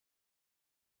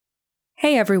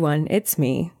Hey everyone, it's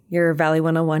me, your Valley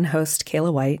 101 host,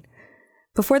 Kayla White.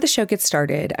 Before the show gets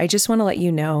started, I just want to let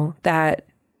you know that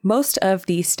most of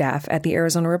the staff at the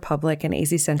Arizona Republic and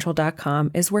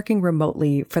azcentral.com is working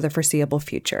remotely for the foreseeable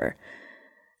future.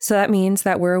 So that means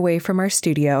that we're away from our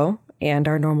studio and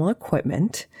our normal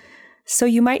equipment. So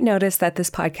you might notice that this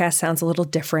podcast sounds a little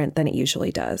different than it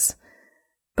usually does.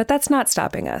 But that's not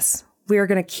stopping us. We are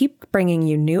going to keep bringing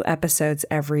you new episodes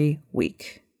every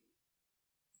week.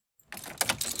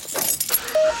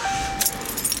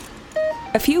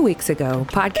 A few weeks ago,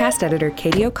 podcast editor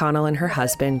Katie O'Connell and her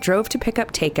husband drove to pick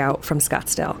up takeout from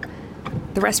Scottsdale.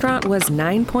 The restaurant was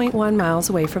 9.1 miles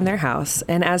away from their house,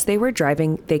 and as they were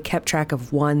driving, they kept track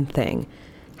of one thing.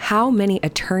 How many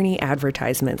attorney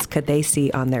advertisements could they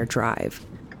see on their drive?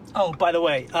 Oh, by the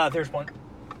way, there's one.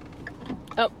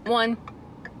 Oh, one.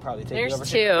 Probably take There's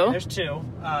you over two. There's two.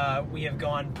 We have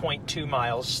gone 0.2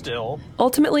 miles still.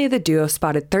 Ultimately, the duo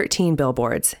spotted 13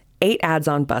 billboards, 8 ads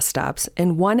on bus stops,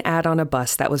 and 1 ad on a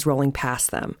bus that was rolling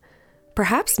past them.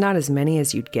 Perhaps not as many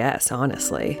as you'd guess,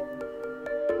 honestly.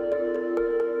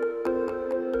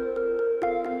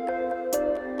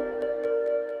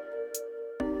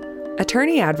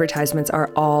 Attorney advertisements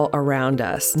are all around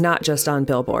us, not just on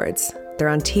billboards. They're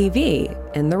on TV,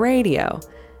 in the radio.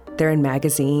 They're in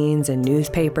magazines and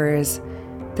newspapers.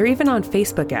 They're even on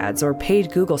Facebook ads or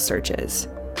paid Google searches.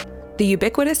 The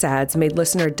ubiquitous ads made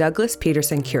listener Douglas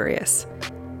Peterson curious.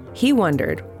 He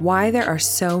wondered why there are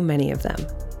so many of them.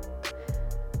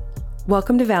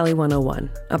 Welcome to Valley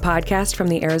 101, a podcast from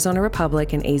the Arizona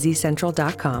Republic and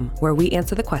azcentral.com, where we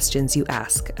answer the questions you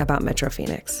ask about Metro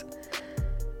Phoenix.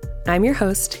 I'm your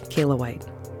host, Kayla White.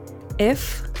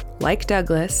 If, like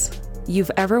Douglas,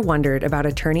 you've ever wondered about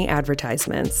attorney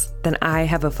advertisements, then I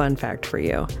have a fun fact for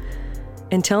you.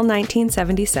 Until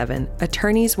 1977,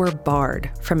 attorneys were barred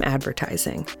from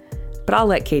advertising. But I'll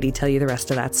let Katie tell you the rest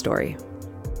of that story.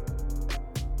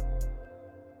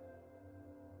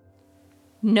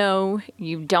 No,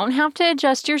 you don't have to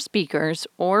adjust your speakers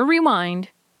or rewind.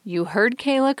 You heard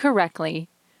Kayla correctly.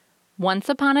 Once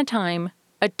upon a time,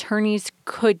 attorneys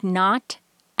could not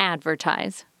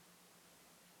advertise.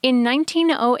 In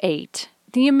 1908,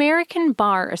 the American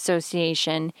Bar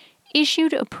Association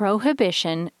issued a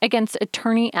prohibition against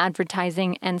attorney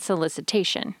advertising and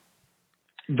solicitation.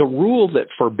 The rule that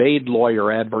forbade lawyer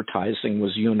advertising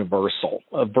was universal.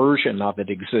 A version of it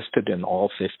existed in all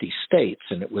 50 states,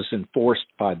 and it was enforced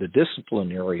by the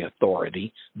disciplinary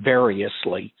authority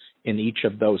variously in each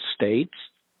of those states.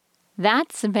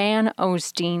 That's Van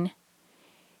Osteen.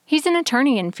 He's an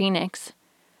attorney in Phoenix.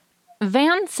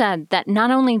 Van said that not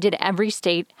only did every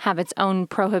state have its own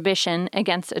prohibition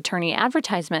against attorney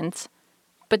advertisements,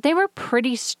 but they were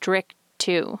pretty strict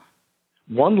too.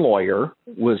 One lawyer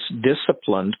was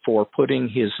disciplined for putting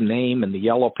his name in the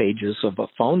yellow pages of a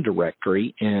phone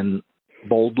directory in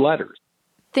bold letters.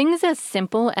 Things as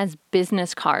simple as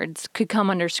business cards could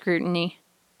come under scrutiny,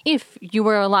 if you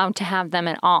were allowed to have them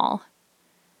at all.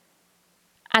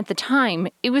 At the time,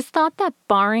 it was thought that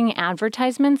barring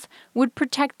advertisements would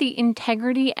protect the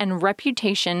integrity and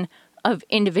reputation of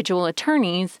individual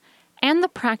attorneys and the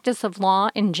practice of law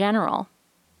in general.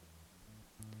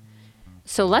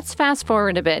 So let's fast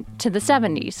forward a bit to the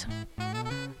 70s.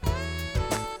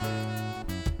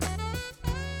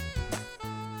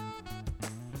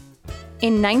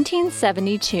 In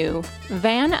 1972,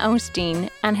 Van Osteen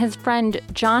and his friend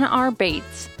John R.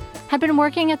 Bates had been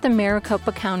working at the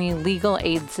Maricopa County Legal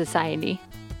Aid Society.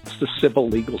 It's the civil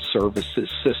legal services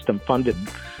system funded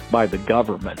by the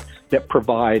government that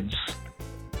provides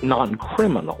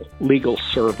non-criminal legal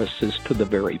services to the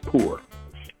very poor.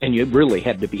 And you really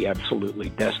had to be absolutely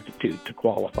destitute to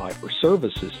qualify for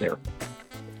services there.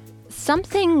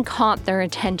 Something caught their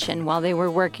attention while they were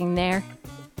working there.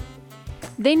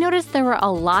 They noticed there were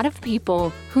a lot of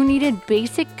people who needed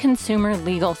basic consumer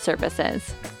legal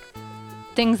services.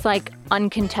 Things like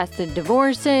uncontested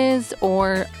divorces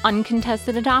or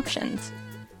uncontested adoptions.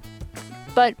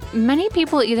 But many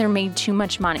people either made too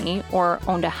much money or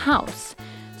owned a house,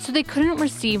 so they couldn't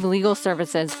receive legal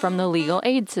services from the Legal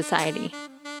Aid Society.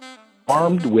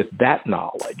 Armed with that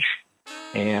knowledge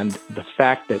and the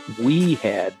fact that we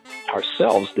had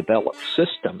ourselves developed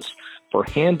systems for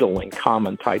handling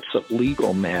common types of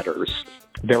legal matters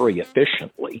very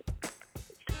efficiently,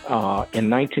 in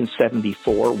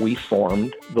 1974, we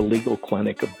formed the Legal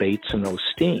Clinic of Bates and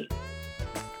Osteen.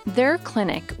 Their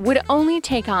clinic would only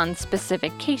take on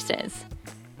specific cases.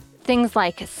 Things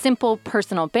like simple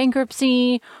personal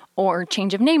bankruptcy or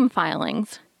change of name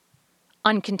filings.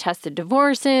 Uncontested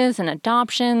divorces and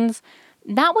adoptions,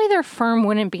 That way their firm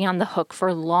wouldn't be on the hook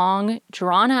for long,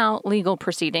 drawn-out legal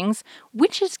proceedings,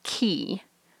 which is key.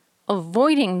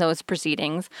 Avoiding those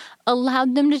proceedings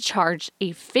allowed them to charge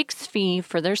a fixed fee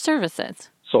for their services.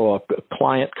 So a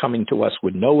client coming to us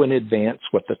would know in advance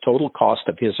what the total cost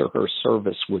of his or her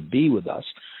service would be with us.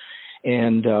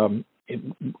 And,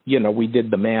 we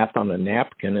did the math on a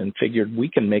napkin and figured we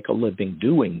can make a living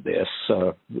doing this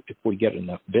if we get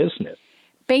enough business.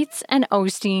 Bates and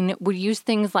Osteen would use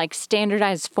things like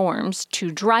standardized forms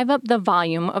to drive up the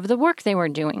volume of the work they were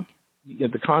doing.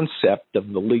 The concept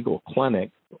of the legal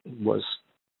clinic was,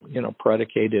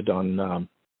 predicated on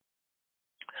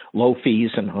low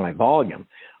fees and high volume.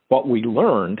 What we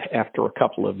learned after a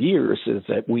couple of years is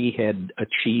that we had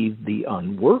achieved the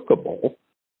unworkable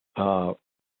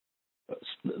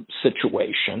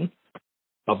situation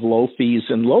of low fees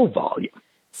and low volume.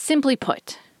 Simply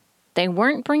put, they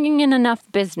weren't bringing in enough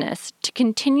business to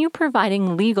continue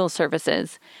providing legal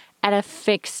services at a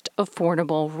fixed,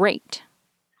 affordable rate.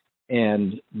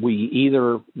 And we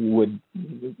either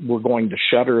were going to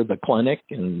shutter the clinic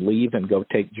and leave and go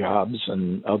take jobs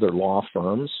in other law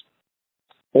firms,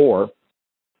 or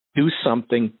do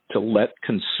something to let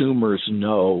consumers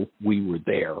know we were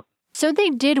there. So they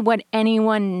did what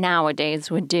anyone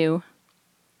nowadays would do.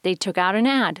 They took out an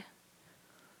ad.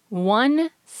 One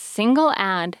single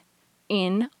ad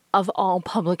in, of all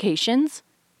publications,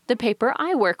 the paper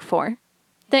I work for,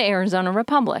 the Arizona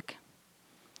Republic.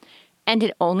 And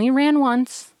it only ran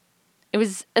once. It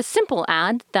was a simple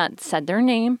ad that said their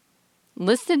name,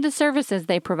 listed the services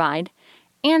they provide,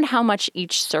 and how much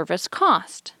each service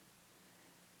cost.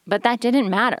 But that didn't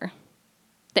matter.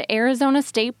 The Arizona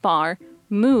State Bar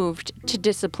moved to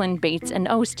discipline Bates and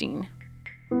Osteen.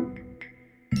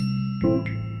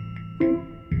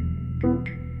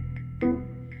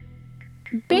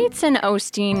 Bates and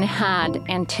Osteen had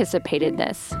anticipated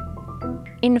this.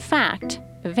 In fact,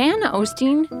 Van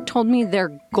Osteen told me their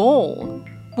goal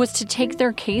was to take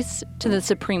their case to the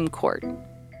Supreme Court.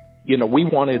 We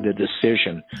wanted a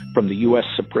decision from the U.S.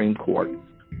 Supreme Court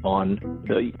on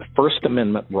the First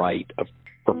Amendment right of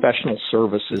professional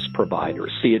services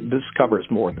providers. See, this covers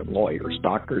more than lawyers,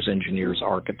 doctors, engineers,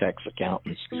 architects,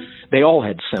 accountants. They all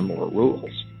had similar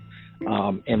rules.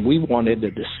 And we wanted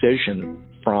a decision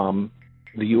from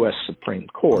the U.S. Supreme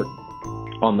Court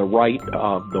on the right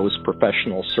of those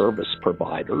professional service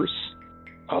providers,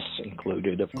 us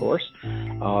included, of course,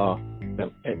 on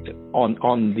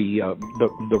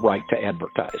the right to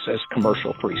advertise as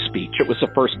commercial free speech. It was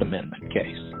a First Amendment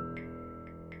case.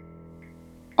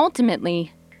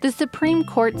 Ultimately, the Supreme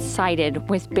Court sided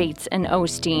with Bates and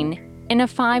Osteen in a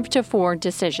 5-4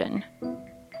 decision.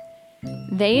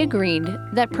 They agreed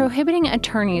that prohibiting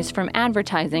attorneys from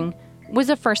advertising was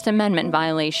a First Amendment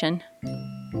violation.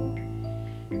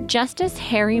 Justice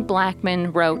Harry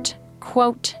Blackmun wrote,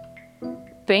 quote,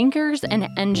 "Bankers and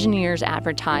engineers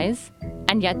advertise,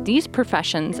 and yet these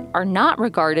professions are not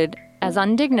regarded as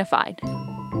undignified,"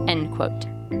 end quote.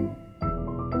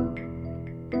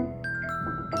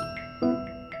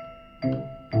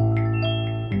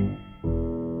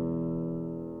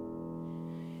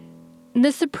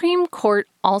 The Supreme Court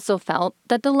also felt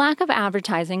that the lack of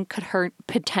advertising could hurt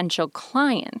potential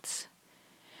clients.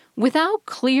 Without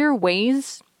clear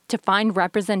ways to find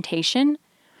representation,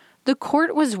 the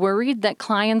court was worried that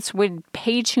clients would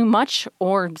pay too much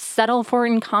or settle for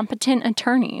incompetent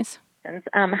attorneys.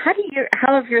 How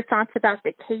have your thoughts about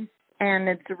the case and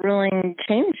its ruling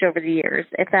changed over the years,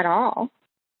 if at all?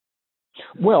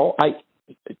 Well,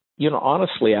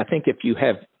 honestly, I think if you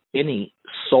have any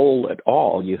soul at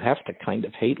all, you have to kind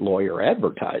of hate lawyer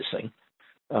advertising.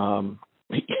 Some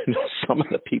of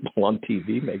the people on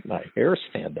TV make my hair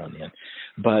stand on end.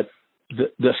 But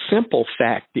the simple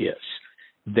fact is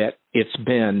that it's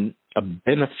been a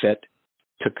benefit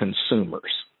to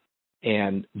consumers.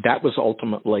 And that was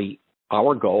ultimately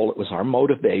our goal. It was our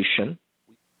motivation.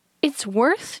 It's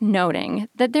worth noting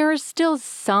that there are still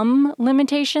some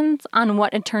limitations on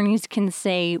what attorneys can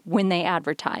say when they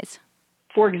advertise.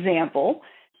 For example,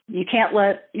 you can't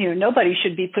nobody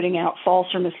should be putting out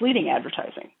false or misleading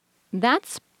advertising.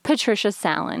 That's Patricia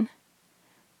Sallin.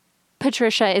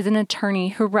 Patricia is an attorney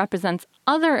who represents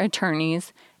other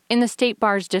attorneys in the state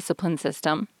bar's discipline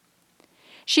system.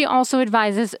 She also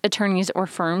advises attorneys or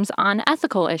firms on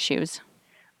ethical issues.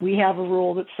 We have a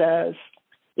rule that says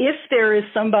if there is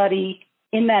somebody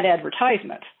in that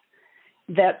advertisement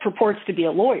that purports to be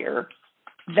a lawyer,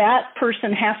 that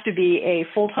person has to be a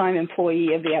full-time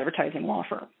employee of the advertising law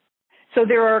firm. So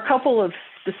there are a couple of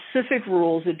specific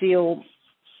rules that deal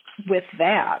with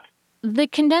that. The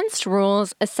condensed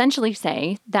rules essentially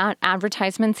say that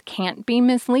advertisements can't be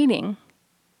misleading.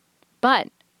 But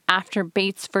after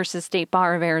Bates versus State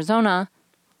Bar of Arizona,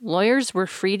 lawyers were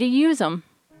free to use them.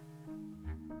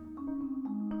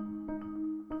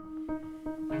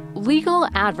 Legal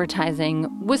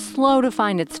advertising was slow to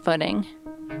find its footing.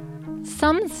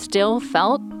 Some still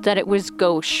felt that it was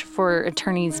gauche for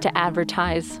attorneys to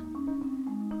advertise.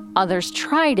 Others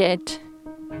tried it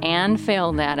and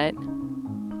failed at it.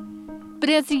 But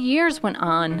as the years went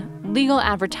on, legal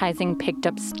advertising picked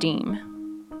up steam.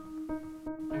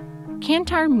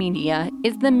 Kantar Media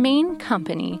is the main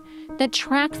company that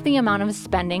tracks the amount of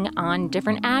spending on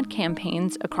different ad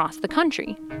campaigns across the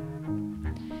country.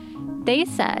 They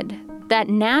said that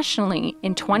nationally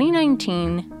in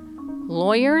 2019,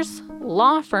 lawyers,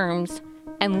 law firms,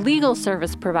 and legal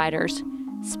service providers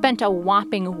spent a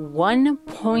whopping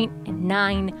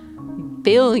 $1.9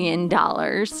 billion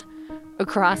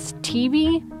across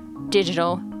TV,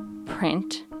 digital,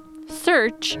 print,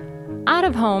 search,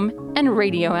 out-of-home, and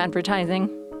radio advertising.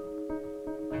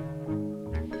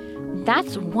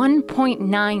 That's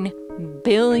 $1.9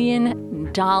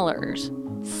 billion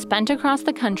spent across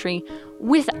the country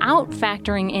without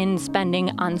factoring in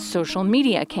spending on social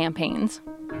media campaigns.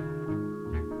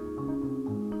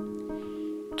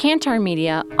 Kantar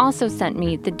Media also sent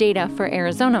me the data for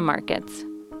Arizona markets.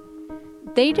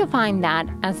 They define that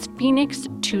as Phoenix,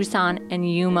 Tucson,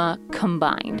 and Yuma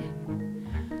combined.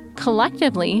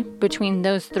 Collectively, between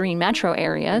those three metro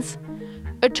areas,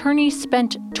 attorneys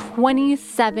spent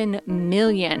 $27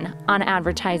 million on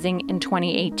advertising in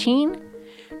 2018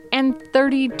 and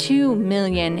 $32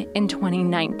 million in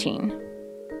 2019.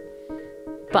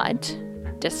 But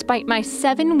despite my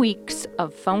 7 weeks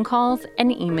of phone calls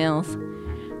and emails,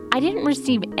 I didn't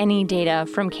receive any data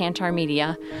from Kantar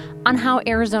Media on how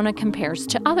Arizona compares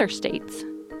to other states.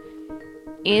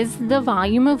 Is the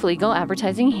volume of legal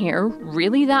advertising here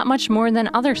really that much more than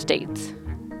other states?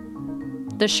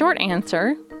 The short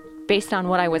answer, based on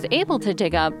what I was able to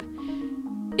dig up,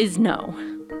 is no.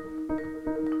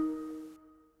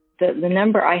 The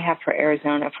number I have for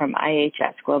Arizona from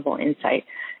IHS Global Insight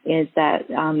is that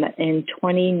in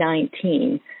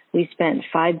 2019, we spent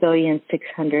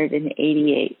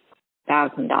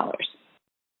 $5,688,000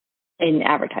 in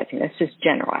advertising. That's just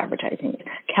general advertising.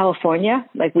 California,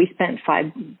 we spent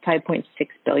 $5.6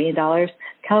 billion.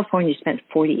 California spent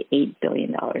 $48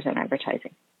 billion on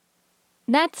advertising.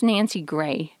 That's Nancy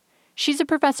Gray. She's a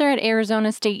professor at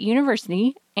Arizona State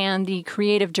University and the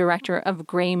creative director of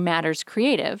Gray Matters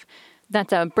Creative.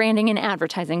 That's a branding and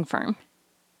advertising firm.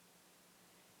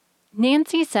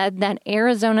 Nancy said that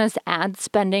Arizona's ad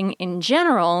spending in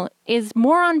general is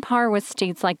more on par with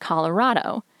states like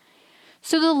Colorado.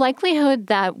 So the likelihood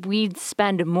that we'd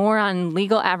spend more on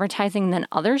legal advertising than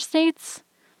other states,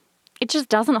 it just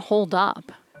doesn't hold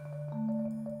up.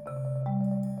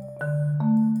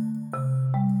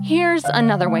 Here's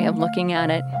another way of looking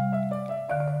at it.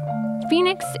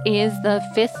 Phoenix is the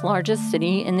 5th largest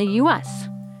city in the U.S.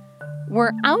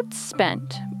 We're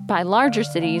outspent by larger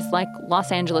cities like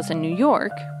Los Angeles and New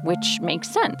York, which makes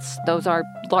sense. Those are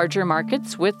larger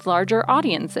markets with larger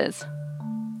audiences.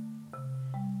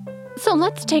 So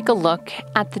let's take a look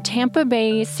at the Tampa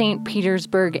Bay, St.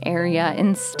 Petersburg area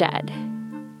instead.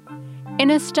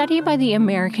 In a study by the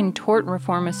American Tort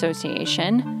Reform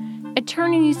Association,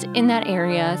 attorneys in that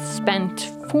area spent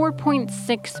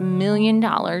 $4.6 million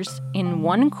in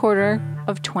 1 quarter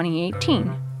of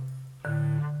 2018.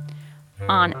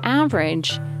 On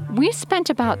average, we spent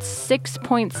about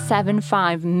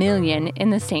 $6.75 million in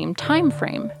the same time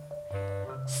frame.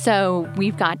 So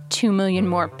we've got 2 million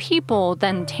more people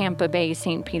than Tampa Bay,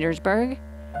 St. Petersburg,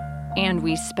 and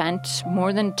we spent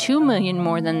more than 2 million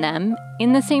more than them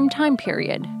in the same time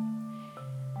period.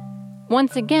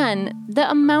 Once again, the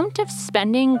amount of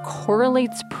spending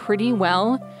correlates pretty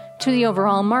well to the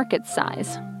overall market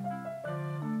size.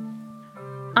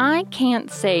 I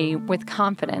can't say with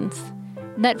confidence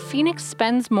that Phoenix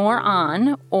spends more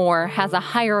on or has a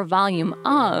higher volume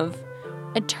of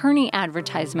attorney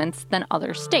advertisements than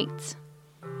other states.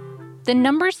 The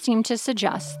numbers seem to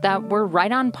suggest that we're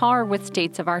right on par with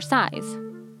states of our size.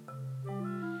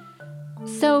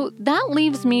 So that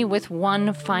leaves me with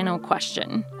one final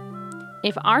question.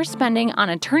 If our spending on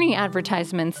attorney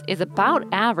advertisements is about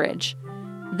average,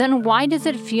 then why does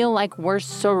it feel like we're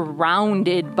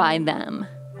surrounded by them?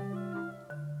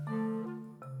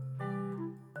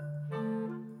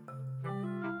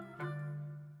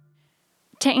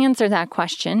 To answer that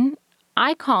question,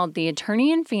 I called the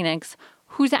attorney in Phoenix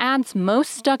whose ads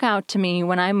most stuck out to me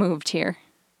when I moved here.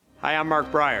 Hi, I'm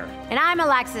Mark Breyer. And I'm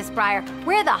Alexis Breyer.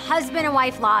 We're the husband and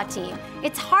wife law team.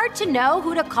 It's hard to know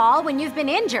who to call when you've been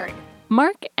injured.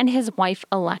 Mark and his wife,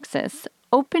 Alexis,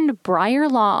 opened Breyer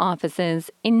Law offices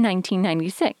in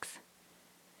 1996.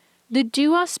 The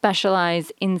duo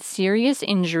specialize in serious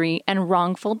injury and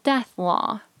wrongful death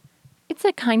law. It's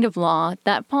a kind of law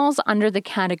that falls under the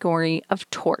category of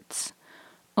torts,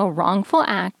 a wrongful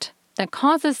act that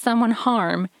causes someone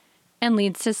harm and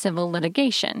leads to civil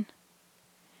litigation.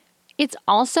 It's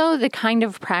also the kind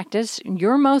of practice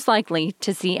you're most likely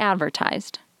to see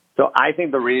advertised. So I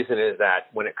think the reason is that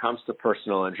when it comes to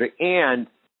personal injury and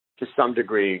to some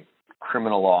degree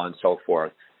criminal law and so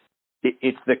forth,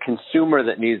 it's the consumer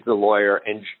that needs the lawyer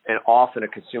and often a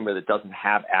consumer that doesn't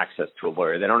have access to a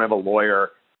lawyer. They don't have a lawyer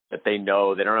that they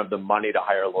know. They don't have the money to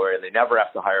hire a lawyer. They never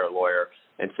have to hire a lawyer.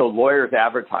 And so lawyers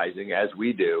advertising, as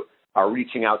we do, are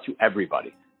reaching out to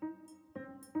everybody.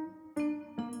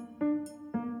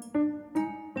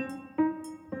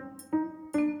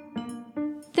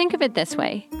 Think of it this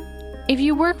way. If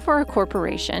you work for a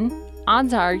corporation,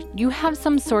 odds are you have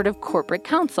some sort of corporate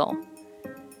counsel.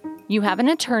 You have an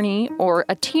attorney or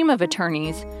a team of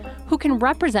attorneys who can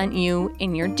represent you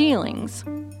in your dealings.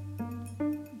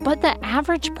 But the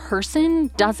average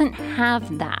person doesn't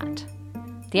have that.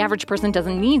 The average person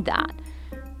doesn't need that.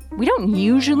 We don't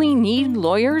usually need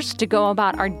lawyers to go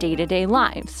about our day-to-day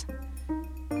lives.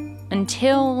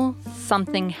 Until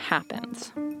something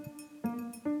happens.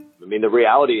 I mean, the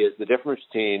reality is the difference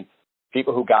between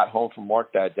people who got home from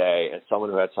work that day and someone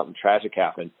who had something tragic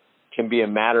happen can be a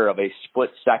matter of a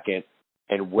split second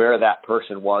and where that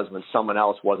person was when someone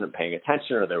else wasn't paying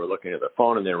attention or they were looking at their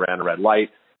phone and they ran a red light.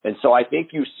 And so I think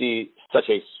you see such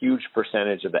a huge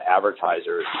percentage of the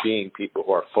advertisers being people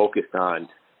who are focused on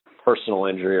personal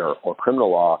injury or criminal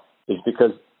law is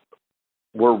because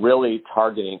we're really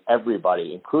targeting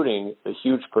everybody, including the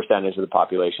huge percentage of the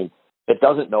population that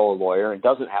doesn't know a lawyer and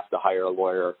doesn't have to hire a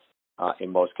lawyer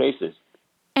in most cases.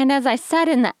 And as I said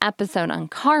in the episode on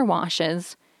car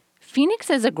washes, Phoenix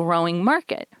is a growing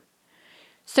market.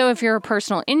 So if you're a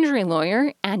personal injury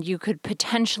lawyer and you could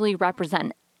potentially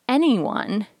represent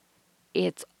anyone,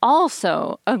 it's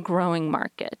also a growing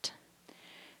market.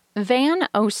 Van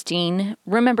Osteen,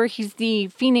 remember he's the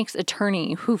Phoenix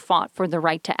attorney who fought for the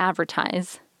right to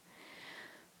advertise.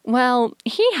 Well,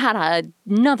 he had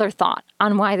another thought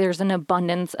on why there's an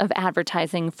abundance of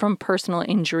advertising from personal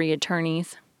injury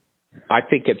attorneys. I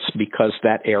think it's because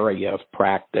that area of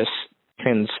practice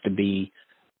tends to be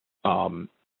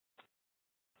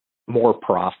more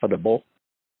profitable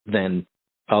than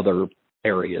other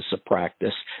areas of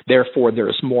practice. Therefore,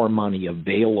 there's more money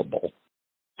available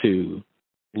to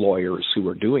lawyers who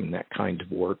are doing that kind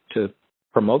of work to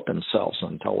promote themselves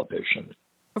on television.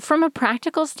 From a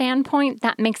practical standpoint,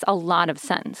 that makes a lot of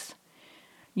sense.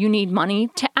 You need money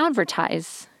to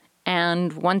advertise.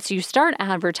 And once you start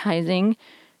advertising,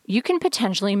 you can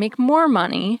potentially make more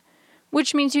money,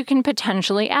 which means you can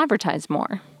potentially advertise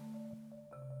more.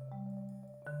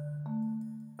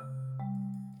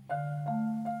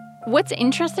 What's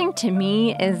interesting to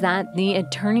me is that the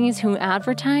attorneys who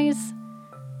advertise,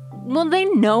 well, they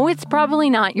know it's probably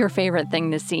not your favorite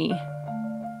thing to see.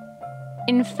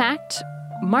 In fact,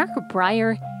 Mark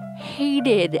Breyer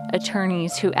hated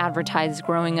attorneys who advertised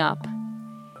growing up.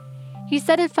 He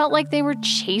said it felt like they were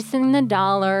chasing the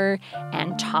dollar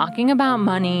and talking about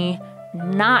money,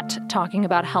 not talking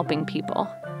about helping people.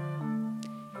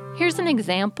 Here's an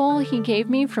example he gave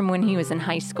me from when he was in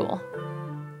high school.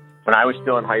 When I was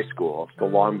still in high school, so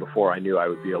long before I knew I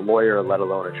would be a lawyer, let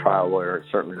alone a trial lawyer,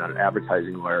 certainly not an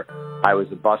advertising lawyer, I was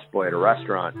a busboy at a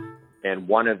restaurant. And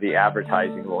one of the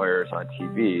advertising lawyers on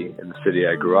TV in the city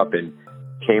I grew up in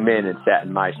came in and sat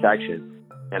in my section.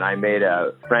 And I made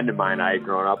a friend of mine I had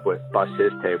grown up with bust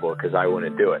his table because I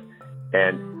wouldn't do it.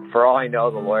 And for all I know,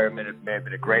 the lawyer may have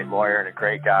been a great lawyer and a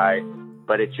great guy,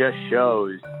 but it just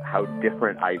shows how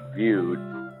different I viewed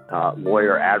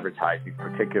lawyer advertising,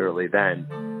 particularly then.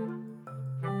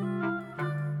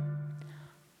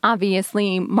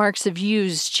 Obviously, Mark's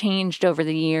views changed over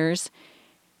the years.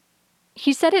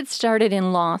 He said it started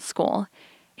in law school.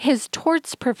 His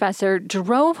torts professor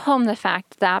drove home the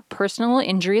fact that personal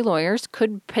injury lawyers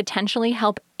could potentially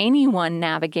help anyone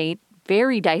navigate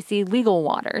very dicey legal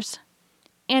waters.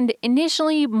 And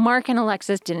initially, Mark and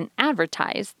Alexis didn't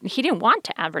advertise. He didn't want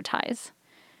to advertise.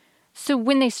 So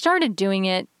when they started doing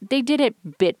it, they did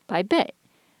it bit by bit.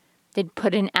 They'd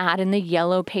put an ad in the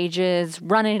Yellow Pages,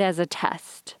 run it as a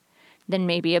test. Then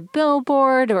maybe a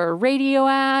billboard or a radio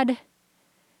ad.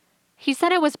 He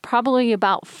said it was probably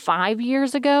about 5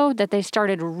 years ago that they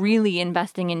started really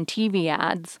investing in TV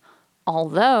ads,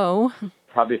 although...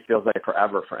 Probably feels like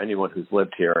forever for anyone who's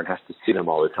lived here and has to see them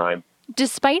all the time.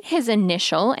 Despite his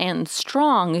initial and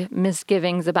strong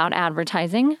misgivings about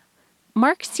advertising,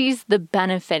 Mark sees the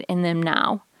benefit in them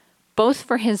now, both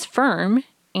for his firm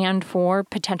and for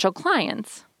potential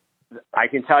clients. I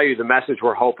can tell you the message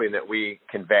we're hoping that we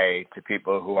convey to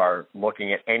people who are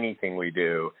looking at anything we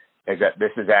do is that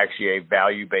this is actually a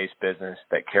value-based business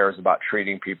that cares about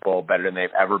treating people better than they've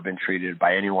ever been treated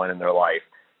by anyone in their life,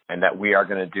 and that we are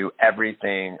going to do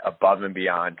everything above and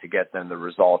beyond to get them the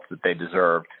results that they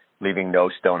deserve, leaving no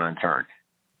stone unturned.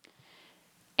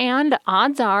 And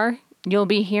odds are you'll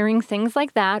be hearing things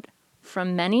like that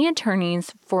from many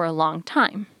attorneys for a long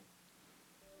time.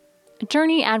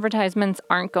 Attorney advertisements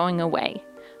aren't going away,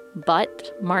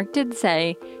 but Mark did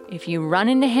say if you run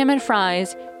into him at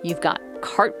Fry's, you've got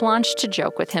carte blanche to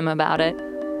joke with him about it.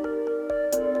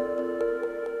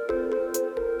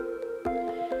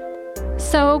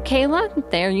 So, Kayla,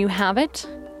 there you have it.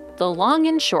 The long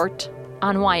and short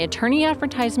on why attorney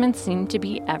advertisements seem to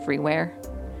be everywhere.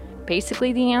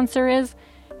 Basically, the answer is,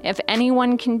 if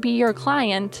anyone can be your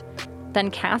client,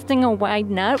 then casting a wide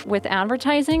net with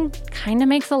advertising kind of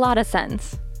makes a lot of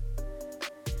sense.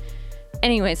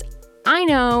 Anyways, I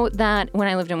know that when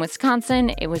I lived in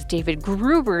Wisconsin, it was David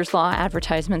Gruber's law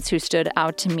advertisements who stood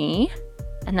out to me.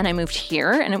 And then I moved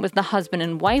here, and it was the husband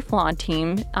and wife law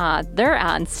team. Their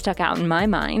ads stuck out in my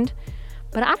mind.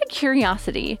 But out of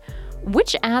curiosity,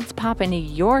 which ads pop into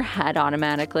your head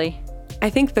automatically? I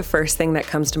think the first thing that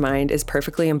comes to mind is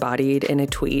perfectly embodied in a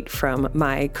tweet from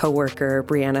my coworker,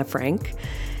 Brianna Frank.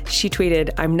 She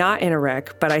tweeted, "I'm not in a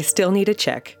wreck, but I still need a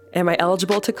check. Am I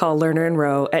eligible to call Lerner &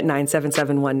 Rowe at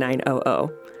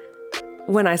 977-1900?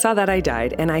 When I saw that, I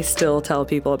died, and I still tell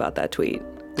people about that tweet.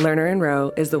 Lerner &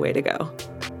 Rowe is the way to go.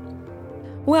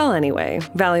 Well, anyway,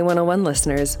 Valley 101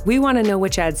 listeners, we want to know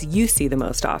which ads you see the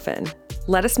most often.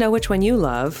 Let us know which one you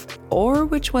love, or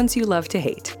which ones you love to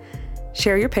hate.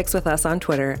 Share your pics with us on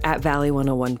Twitter at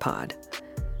Valley101pod.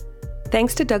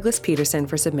 Thanks to Douglas Peterson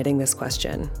for submitting this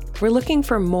question. We're looking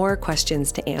for more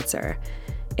questions to answer.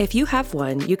 If you have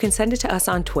one, you can send it to us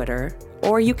on Twitter,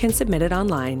 or you can submit it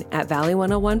online at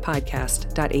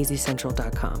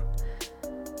valley101podcast.azcentral.com.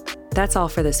 That's all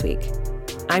for this week.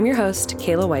 I'm your host,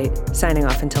 Kayla White, signing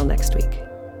off until next week.